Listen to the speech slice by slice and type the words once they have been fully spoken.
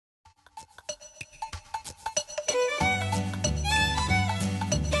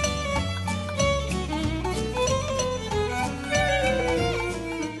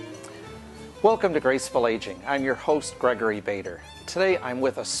Welcome to Graceful Aging. I'm your host, Gregory Bader. Today I'm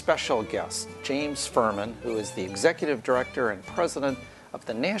with a special guest, James Firman, who is the Executive Director and President of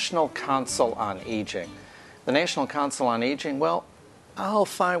the National Council on Aging. The National Council on Aging, well,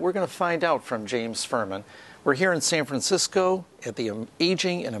 we're going to find out from James Firman. We're here in San Francisco at the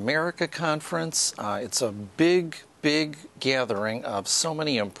Aging in America conference. It's a big gathering of so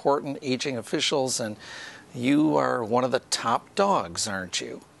many important aging officials, and you are one of the top dogs, aren't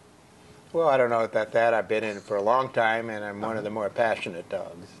you? Well, I don't know about that. I've been in it for a long time, and I'm one of the more passionate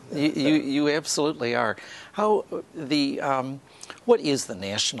dogs. You absolutely are. What is the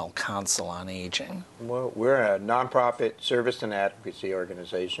National Council on Aging? Well, we're a nonprofit service and advocacy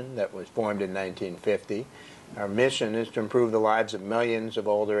organization that was formed in 1950. Our mission is to improve the lives of millions of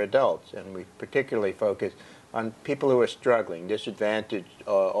older adults, and we particularly focus on people who are struggling, disadvantaged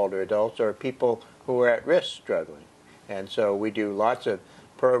older adults, or people who are at risk struggling. And so we do lots of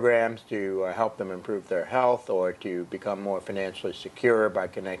programs to help them improve their health or to become more financially secure by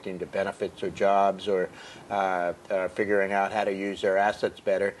connecting to benefits or jobs or figuring out how to use their assets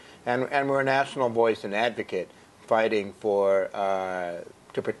better. And we're a national voice and advocate fighting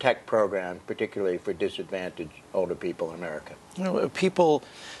to protect programs, particularly for disadvantaged older people in America. You know, people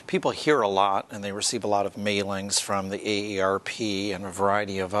hear a lot, and they receive a lot of mailings from the AARP and a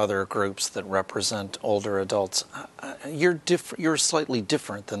variety of other groups that represent older adults. You're slightly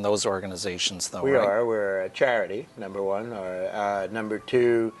different than those organizations, though, We right? are. We're a charity, number one. Number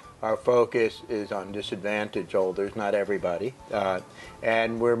two, our focus is on disadvantaged olders, not everybody.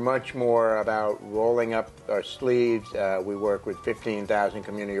 And we're much more about rolling up our sleeves. We work with 15,000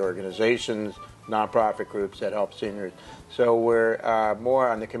 community organizations, nonprofit groups that help seniors. So we're more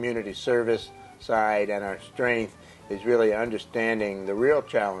on the community service side, and our strength is really understanding the real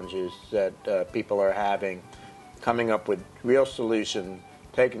challenges that people are having, coming up with real solutions,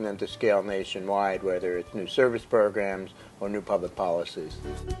 taking them to scale nationwide, whether it's new service programs or new public policies.